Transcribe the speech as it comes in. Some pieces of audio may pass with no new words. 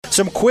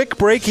Some quick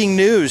breaking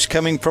news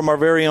coming from our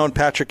very own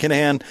Patrick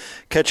Kinahan.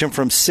 Catch him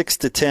from 6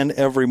 to 10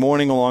 every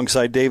morning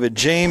alongside David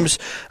James.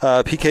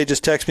 PK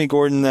just texted me,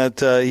 Gordon, that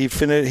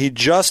he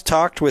just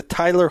talked with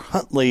Tyler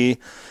Huntley,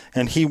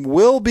 and he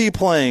will be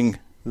playing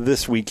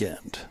this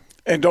weekend.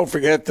 And don't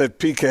forget that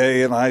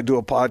PK and I do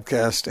a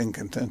podcast in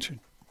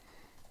contention.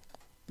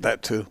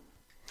 That too.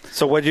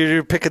 So what,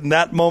 you're picking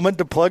that moment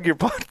to plug your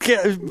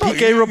podcast?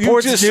 PK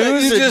reports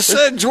news? You just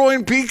said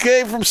join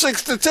PK from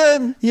 6 to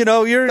 10.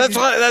 That's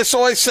why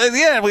I said,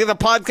 we got a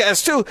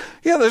podcast too.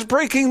 Yeah, there's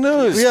breaking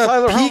news. Yeah,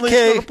 Tyler Huntley's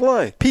going to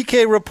play.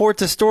 PK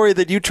reports a story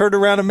that you turned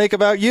around and make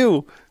about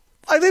you.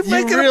 I didn't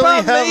make it really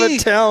about have me. A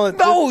talent.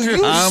 No, you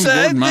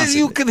said that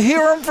you can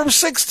hear him from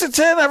 6 to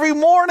 10 every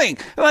morning.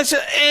 And I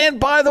said, and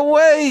by the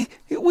way,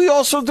 we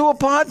also do a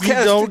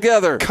podcast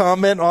together.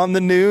 Comment on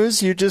the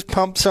news. You just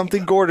pumped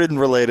something Gordon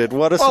related.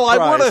 What a surprise.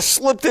 Well, I would have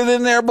slipped it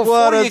in there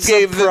before you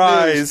gave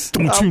the news.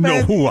 Don't you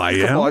know who I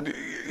am? Come on,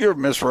 you're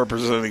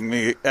misrepresenting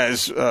me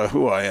as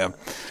who I am.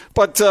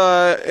 But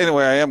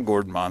anyway, I am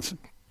Gordon Monson.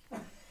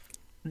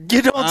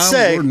 You don't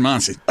say. Gordon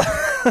Monson.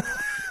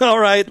 All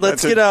right,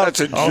 let's get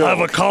out. I'll have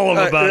a column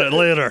about it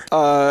later.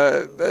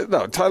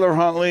 No, Tyler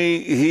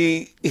Huntley,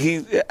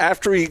 he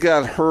after he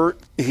got hurt,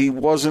 he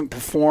wasn't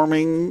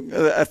performing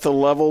at the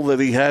level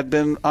that he had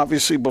been,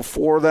 obviously,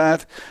 before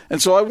that.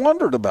 And so I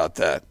wondered about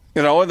that.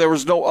 And there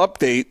was no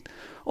update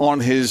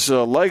on his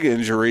leg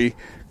injury.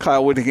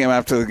 Kyle Whittingham,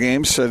 after the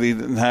game, said he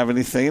didn't have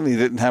anything, and he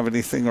didn't have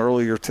anything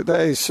earlier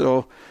today.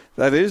 So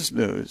that is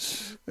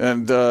news.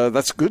 And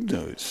that's good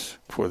news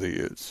for the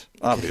Utes,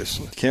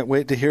 obviously. Can't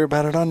wait to hear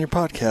about it on your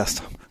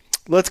podcast.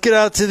 Let's get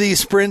out to the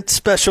Sprint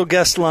special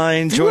guest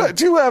line. Do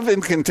you have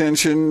in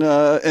contention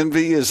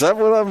envy? Is that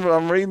what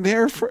I'm reading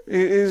here?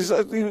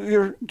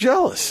 You're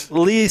jealous.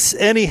 Lease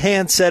any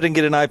handset and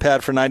get an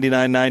iPad for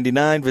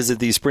 $99.99. Visit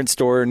the Sprint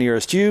store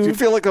nearest you. Do you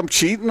feel like I'm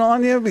cheating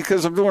on you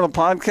because I'm doing a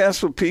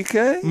podcast with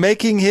PK?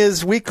 Making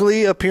his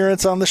weekly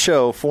appearance on the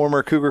show,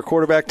 former Cougar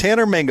quarterback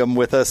Tanner Mangum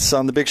with us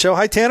on the Big Show.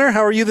 Hi, Tanner.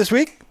 How are you this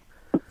week?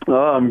 Oh,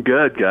 I'm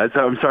good, guys.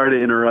 I'm sorry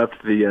to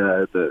interrupt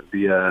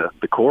the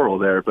choral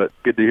there, but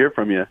good to hear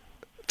from you.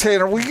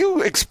 Tanner, will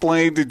you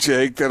explain to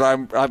Jake that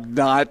I'm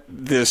not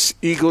this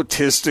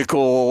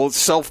egotistical,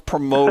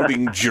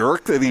 self-promoting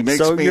jerk that he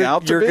makes me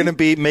out to be? You're going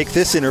to make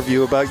this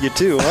interview about you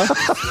too,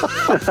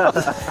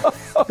 huh?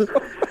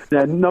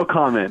 Yeah, no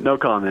comment.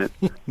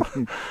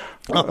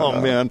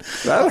 Oh, man.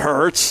 That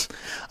hurts.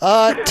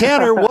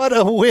 Tanner, what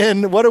a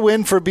win. What a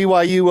win for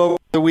BYU over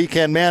the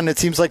weekend. Man, it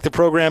seems like the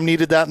program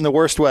needed that in the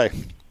worst way.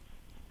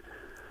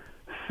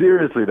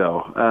 Seriously,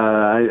 though,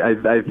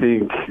 I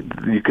think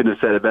you couldn't have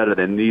said it better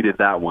than needed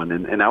that one.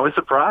 And I was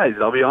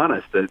surprised, I'll be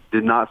honest. I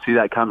did not see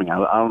that coming. I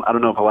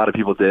don't know if a lot of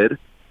people did.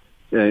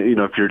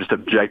 If you're just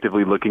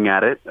objectively looking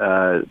at it.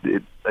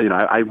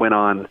 I went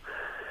on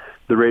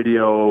the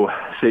radio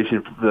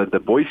station,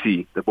 the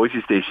Boise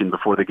station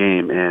before the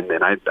game,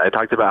 and I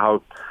talked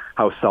about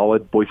how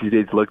solid Boise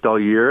State's looked all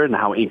year and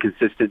how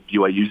inconsistent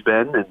BYU's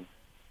been,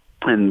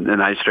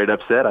 and I straight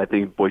up said I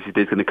think Boise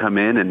State's going to come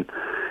in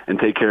and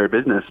take care of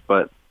business.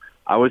 But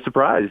I was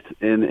surprised,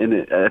 and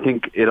I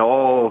think it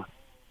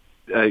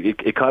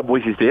caught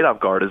Boise State off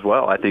guard as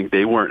well. I think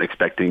they weren't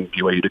expecting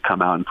BYU to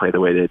come out and play the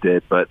way they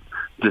did, but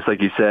just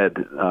like you said,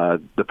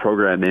 the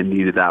program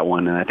needed that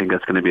one, and I think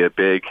that's going to be a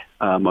big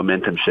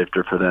momentum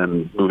shifter for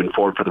them moving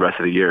forward for the rest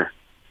of the year.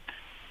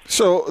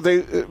 So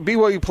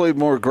BYU played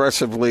more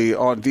aggressively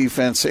on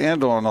defense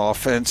and on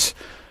offense.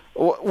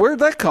 Where'd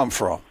that come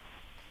from?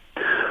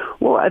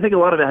 Well, I think a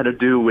lot of it had to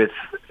do with,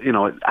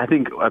 I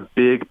think a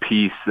big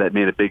piece that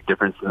made a big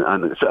difference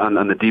on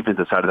the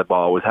defensive side of the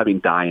ball was having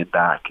Dian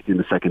back in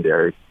the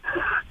secondary.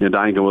 Dian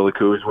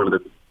Gawiliku is one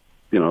of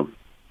the,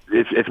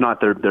 if not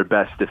their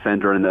best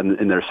defender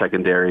in their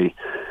secondary,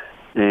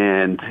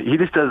 and he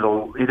just does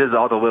all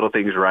the little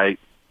things right.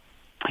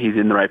 He's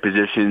in the right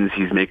positions.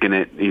 He's making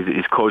it.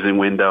 He's closing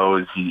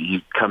windows.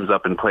 He comes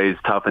up and plays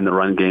tough in the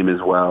run game as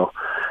well.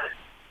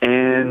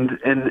 And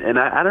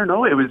I don't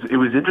know. It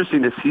was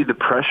interesting to see the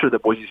pressure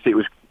that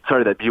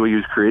that BYU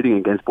was creating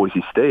against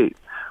Boise State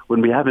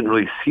when we haven't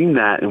really seen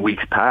that in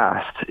weeks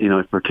past.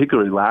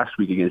 Particularly last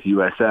week against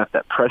USF,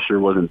 that pressure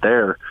wasn't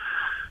there.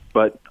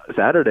 But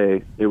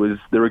Saturday, they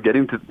were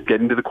getting to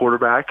the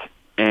quarterback,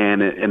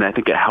 and I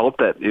think it helped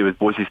that it was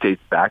Boise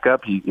State's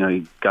backup. He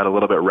got a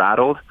little bit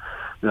rattled.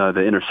 The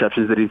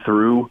interceptions that he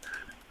threw,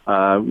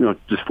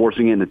 just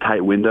forcing it into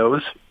tight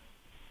windows.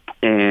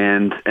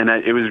 And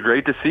it was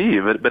great to see,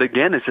 but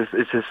again, it's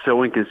just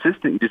so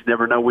inconsistent. You just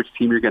never know which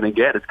team you're going to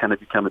get. It's kind of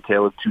become a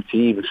tale of two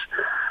teams.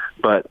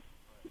 But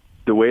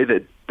the way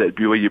that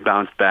BYU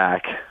bounced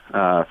back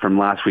from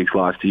last week's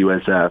loss to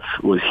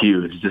USF was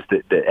huge. Just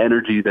the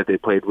energy that they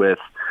played with,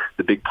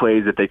 the big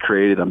plays that they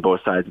created on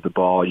both sides of the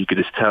ball. You could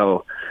just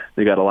tell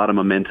they got a lot of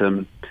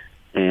momentum,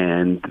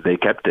 and they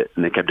kept it,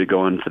 and they kept it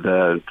going for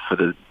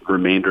the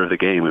remainder of the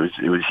game.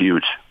 It was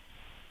huge.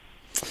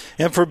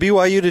 And for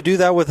BYU to do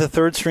that with a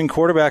third-string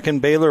quarterback in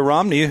Baylor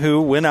Romney,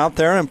 who went out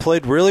there and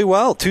played really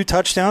well. 2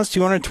 touchdowns,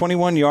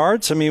 221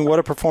 yards. I mean, what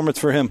a performance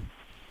for him.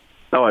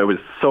 Oh, it was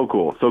so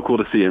cool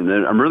to see him.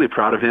 And I'm really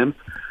proud of him.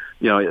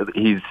 You know,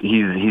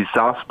 he's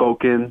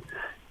soft-spoken,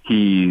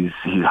 he's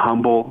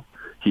humble,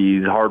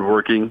 he's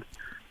hardworking,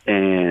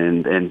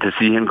 and to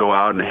see him go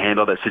out and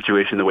handle that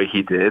situation the way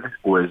he did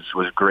was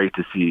great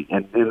to see.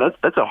 And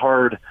that's a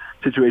hard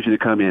situation to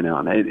come in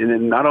on,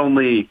 and not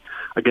only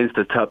against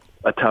a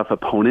tough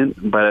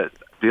opponent, but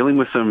dealing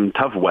with some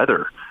tough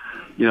weather.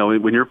 You know,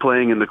 when you're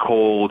playing in the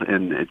cold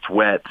and it's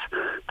wet,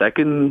 that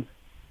can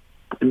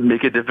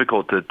make it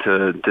difficult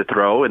to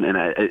throw, and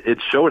it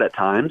showed at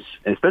times,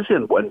 especially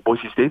on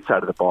Boise State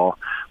side of the ball.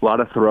 A lot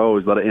of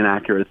throws, a lot of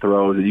inaccurate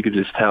throws, and you could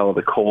just tell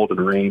the cold and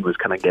rain was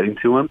kind of getting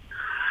to him.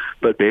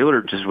 But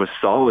Baylor just was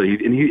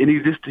solid, and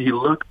he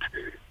looked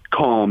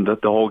calm the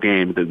whole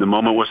game. The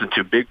moment wasn't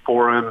too big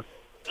for him.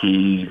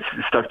 He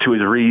stuck to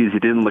his reads. He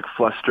didn't look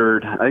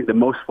flustered. I think the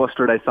most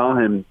flustered I saw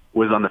him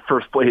was on the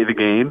first play of the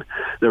game.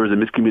 There was a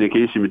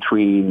miscommunication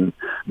between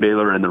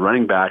Baylor and the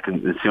running back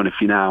and Sione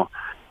Finau.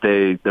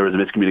 There was a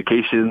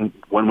miscommunication.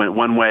 One went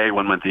one way,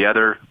 one went the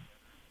other.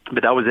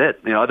 But that was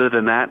it. You know, other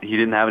than that, he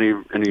didn't have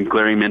any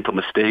glaring mental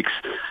mistakes.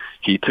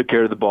 He took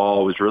care of the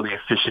ball, was really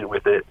efficient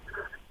with it,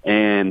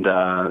 and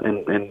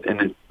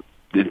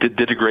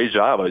did a great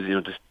job.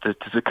 Just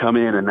to come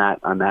in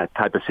on that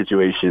type of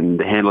situation,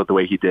 to handle it the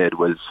way he did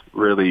was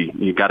really,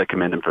 you got to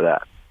commend him for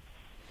that.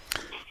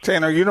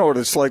 Tanner, you know what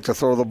it's like to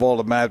throw the ball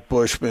to Matt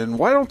Bushman.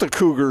 Why don't the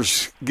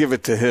Cougars give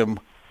it to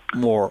him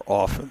more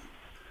often?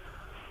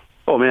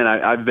 Oh man,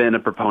 I've been a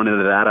proponent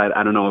of that.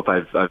 I don't know if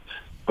I've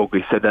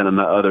vocally said that on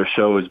the other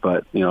shows,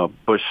 but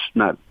Bush.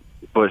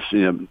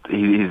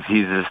 He's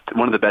just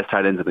one of the best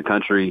tight ends in the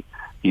country.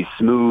 He's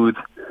smooth.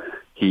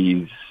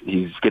 He's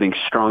getting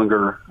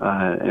stronger,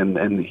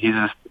 and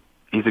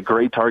he's a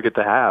great target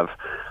to have.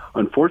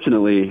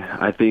 Unfortunately,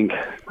 I think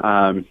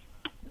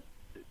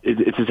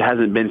it just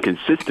hasn't been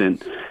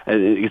consistent.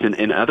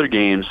 In other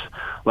games,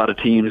 a lot of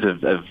teams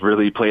have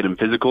really played him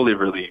physical. They've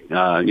really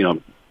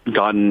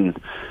gone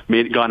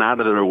out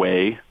of their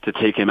way to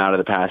take him out of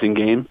the passing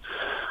game.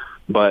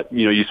 But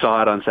you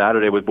saw it on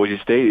Saturday with Boise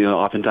State.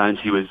 Oftentimes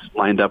he was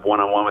lined up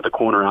one-on-one with the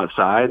corner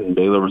outside, and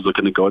Baylor was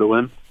looking to go to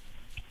him.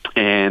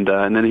 And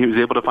then he was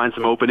able to find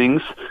some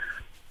openings.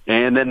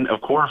 And then, of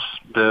course,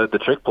 the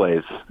trick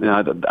plays.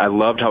 I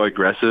loved how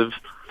aggressive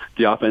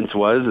the offense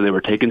was. They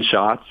were taking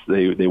shots.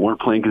 They weren't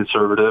playing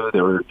conservative.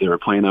 They were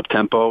playing up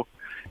tempo.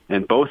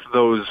 And both of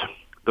those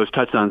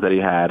touchdowns that he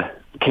had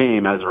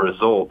came as a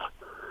result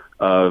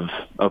of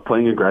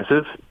playing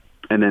aggressive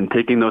and then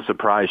taking those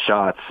surprise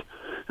shots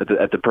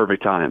at the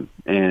perfect time.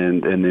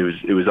 And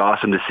it was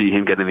awesome to see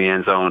him get in the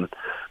end zone.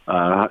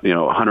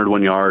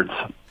 101 yards.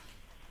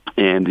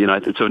 And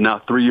so now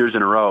 3 years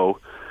in a row,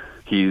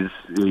 he's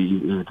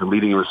the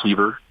leading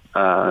receiver,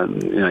 but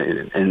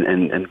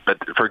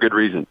for good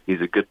reason. He's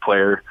a good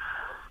player,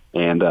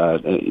 and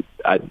I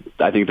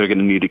think they're going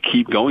to need to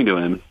keep going to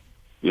him.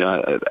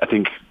 I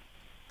think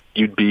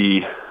you'd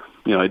be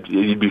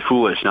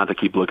foolish not to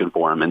keep looking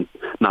for him and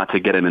not to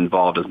get him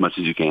involved as much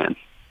as you can.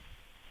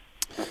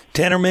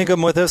 Tanner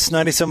Mangum with us,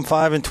 97.5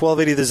 and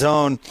 1280 The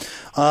Zone.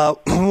 I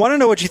want to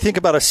know what you think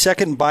about a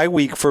second bye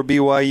week for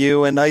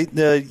BYU. And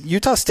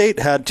Utah State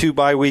had 2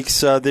 bye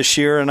weeks this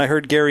year, and I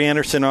heard Gary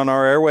Anderson on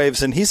our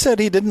airwaves, and he said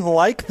he didn't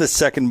like the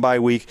second bye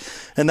week.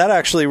 And that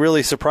actually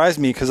really surprised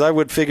me because I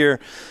would figure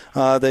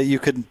that you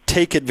could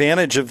take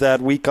advantage of that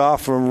week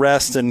off for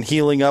rest and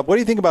healing up. What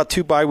do you think about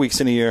 2 bye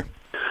weeks in a year?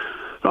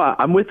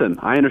 I'm with him.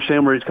 I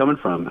understand where he's coming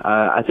from.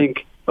 I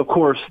think, of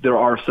course, there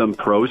are some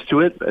pros to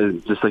it,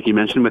 just like you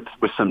mentioned,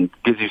 with some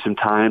gives you some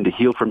time to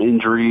heal from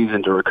injuries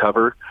and to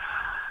recover.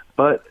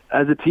 But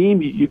as a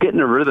team, you get in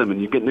a rhythm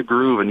and you get in a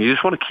groove, and you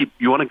just want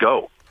to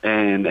go.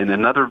 And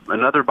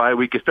another bye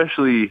week,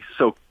 especially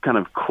so kind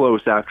of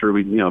close after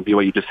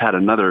BYU just had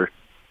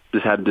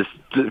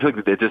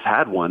they just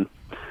had one,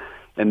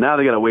 and now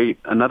they got to wait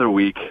another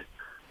week.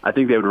 I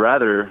think they would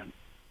rather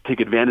take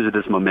advantage of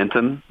this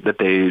momentum that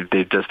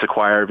they've just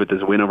acquired with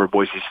this win over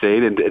Boise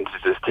State and to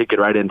just take it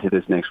right into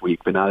this next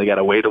week. But now they got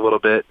to wait a little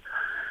bit.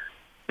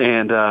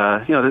 And,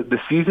 the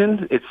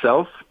season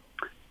itself,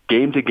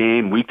 game to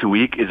game, week to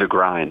week, is a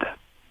grind.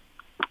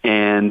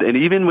 And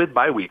even with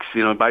bye weeks,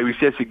 bye weeks,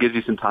 yes, it gives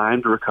you some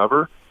time to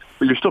recover,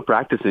 but you're still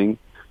practicing,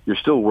 you're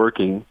still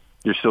working,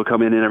 you're still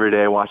coming in every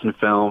day watching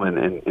film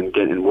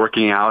and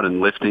working out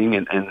and lifting,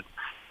 and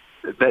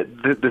that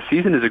the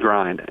season is a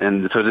grind.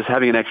 And so just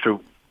having an extra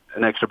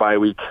bye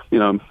week,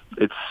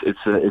 it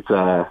kind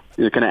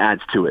of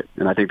adds to it.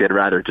 And I think they'd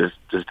rather just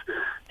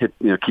hit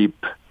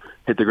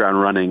the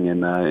ground running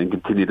and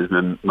continue this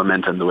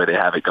momentum the way they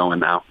have it going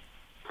now.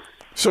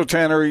 So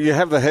Tanner, you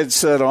have the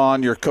headset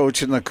on, you're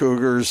coaching the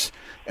Cougars,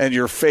 and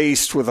you're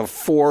faced with a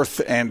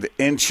 4th and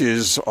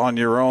inches on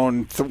your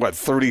own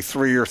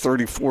 33 or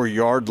 34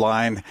 yard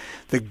line.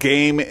 The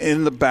game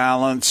in the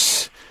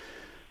balance.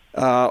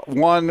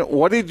 One,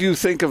 what did you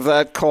think of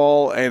that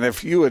call? And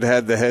if you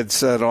had the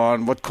headset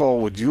on, what call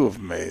would you have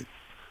made?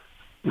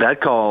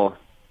 That call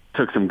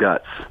took some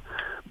guts.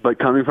 But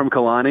coming from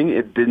Kalani,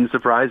 it didn't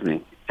surprise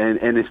me.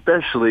 And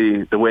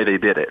especially the way they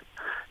did it.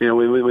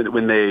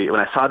 when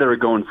I saw they were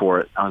going for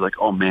it, I was like,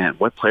 oh man,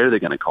 what play are they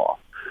going to call?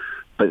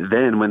 But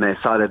then when they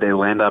saw that they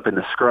land up in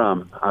the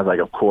scrum, I was like,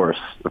 of course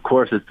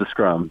it's the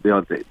scrum.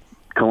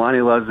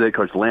 Kalani loves it,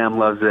 Coach Lamb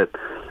loves it,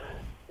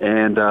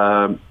 and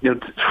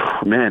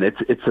man,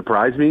 it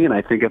surprised me. And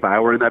I think if I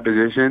were in that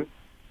position,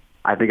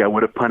 I think I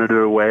would have punted it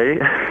away.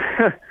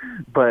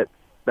 But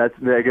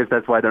I guess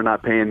that's why they're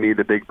not paying me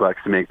the big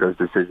bucks to make those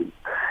decisions.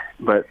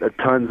 But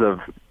tons of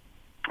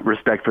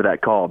respect for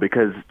that call,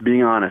 because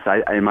being honest,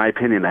 in my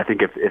opinion, I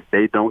think if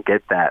they don't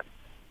get that,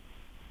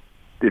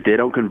 if they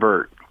don't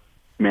convert,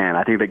 man,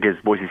 I think that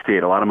gives Boise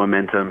State a lot of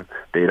momentum.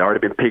 They'd already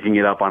been picking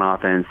it up on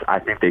offense. I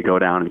think they go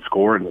down and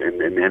score and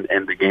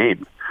end the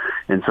game.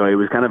 And so it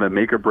was kind of a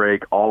make or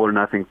break, all or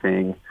nothing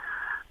thing.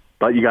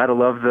 But you got to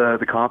love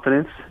the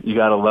confidence. You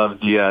got to love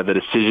the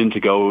decision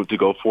to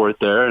go for it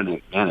there, and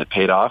it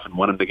paid off and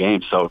won them the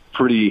game. So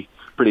pretty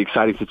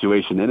exciting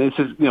situation. And it's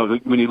just,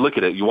 when you look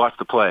at it, you watch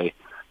the play,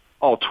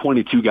 all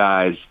 22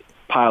 guys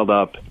piled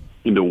up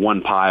into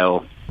one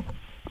pile,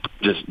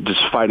 just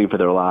fighting for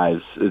their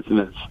lives.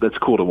 That's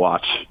cool to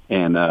watch.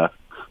 And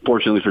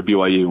fortunately for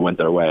BYU, went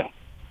their way.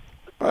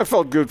 I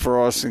felt good for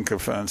Austin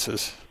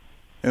Kafensis.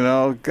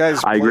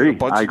 Guys played a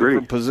bunch of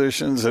different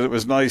positions, and it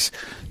was nice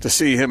to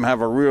see him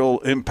have a real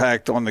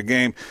impact on the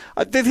game.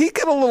 Did he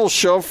get a little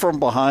shove from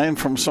behind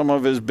from some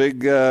of his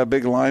big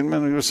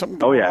linemen? There was something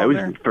it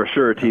was for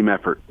sure a team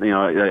effort.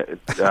 Zach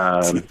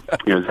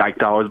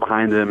Dahl was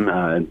behind him,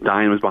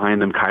 Diane was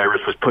behind him,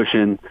 Kyrus was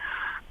pushing.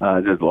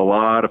 There's a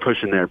lot of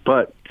pushing there.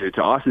 But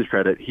to Austin's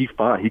credit, he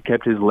fought. He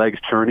kept his legs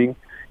turning.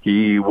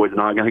 He was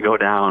not going to go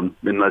down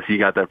unless he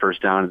got that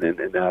first down, and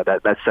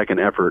that second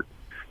effort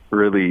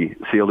really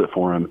sealed it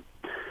for him.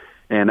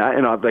 And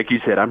like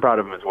you said, I'm proud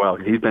of him as well,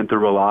 because he's been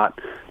through a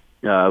lot.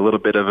 A little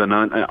bit of an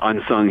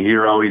unsung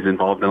hero. He's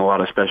involved in a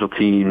lot of special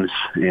teams,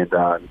 and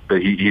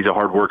but he's a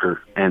hard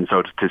worker. And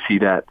so to see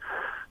that,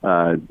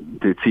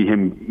 to see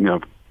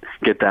him,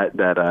 get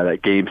that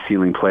game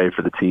sealing play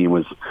for the team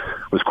was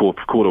cool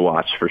to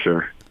watch for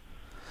sure.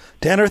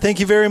 Tanner, thank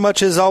you very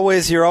much as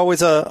always. You're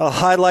always a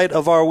highlight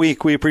of our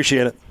week. We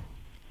appreciate it.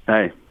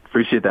 Hey,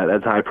 appreciate that.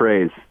 That's high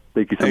praise.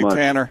 Thank you so much. Hey,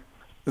 Tanner.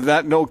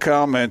 That no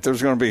comment.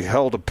 There's going to be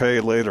hell to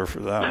pay later for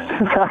that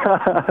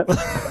one.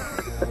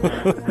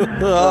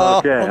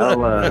 Okay,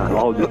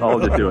 I'll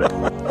just do it.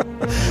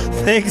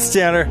 Thanks,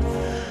 Tanner.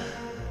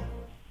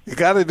 You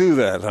got to do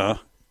that, huh?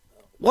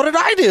 What did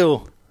I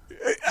do?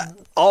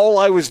 All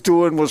I was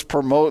doing was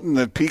promoting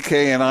that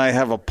PK and I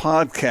have a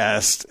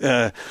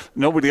podcast.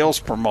 Nobody else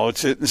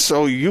promotes it. And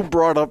so you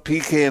brought up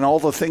PK and all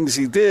the things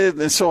he did.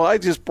 And so I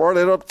just brought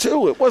it up,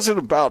 too. It wasn't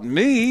about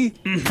me.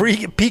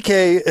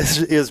 PK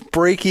is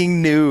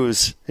breaking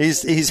news.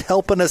 He's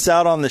helping us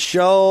out on the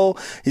show.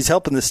 He's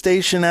helping the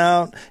station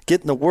out,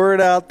 getting the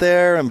word out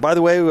there. And by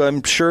the way,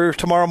 I'm sure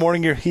tomorrow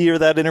morning you'll hear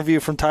that interview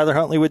from Tyler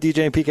Huntley with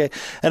DJ and PK.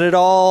 And it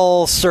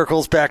all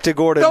circles back to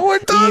Gordon. No,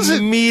 it doesn't.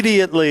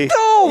 Immediately.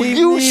 No,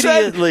 you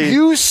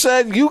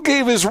said you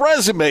gave his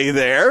resume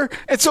there,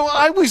 and so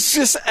I was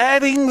just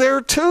adding there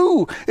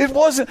too. It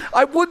wasn't.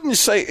 I wouldn't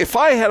say, if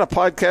I had a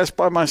podcast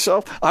by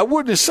myself, I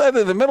wouldn't have said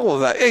in the middle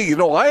of that, hey,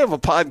 I have a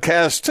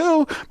podcast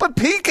too, but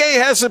PK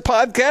has a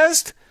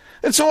podcast.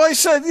 And so I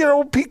said,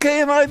 PK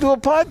and I do a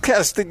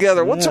podcast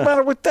together. What's the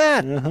matter with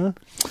that?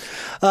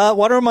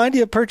 Want to remind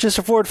you, purchase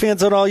a Ford Fan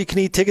Zone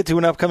all-you-can-eat ticket to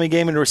an upcoming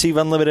game and receive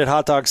unlimited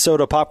hot dogs,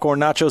 soda, popcorn,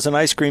 nachos, and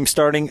ice cream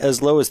starting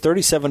as low as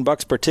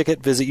 $37 per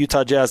ticket. Visit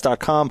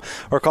UtahJazz.com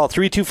or call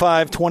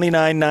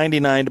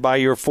 325-2999 to buy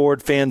your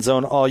Ford Fan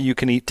Zone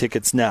all-you-can-eat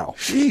tickets now.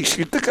 Jeez,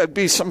 you'd think I'd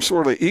be some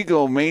sort of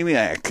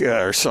egomaniac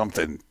or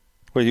something.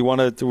 Well,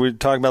 we're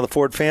talking about the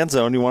Ford Fan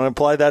Zone. You want to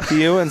apply that to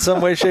you in some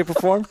way, shape, or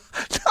form?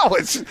 No,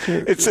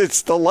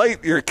 it's the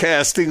light you're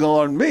casting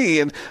on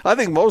me, and I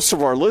think most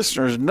of our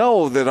listeners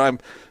know that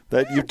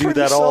you do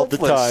that all the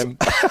time.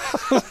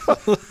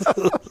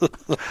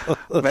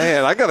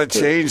 Man, I got to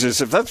change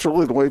this if that's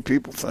really the way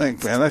people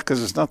think, man.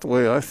 Because it's not the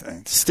way I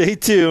think. Stay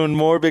tuned.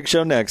 More Big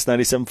Show next. 97.5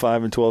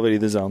 and 1280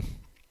 The Zone.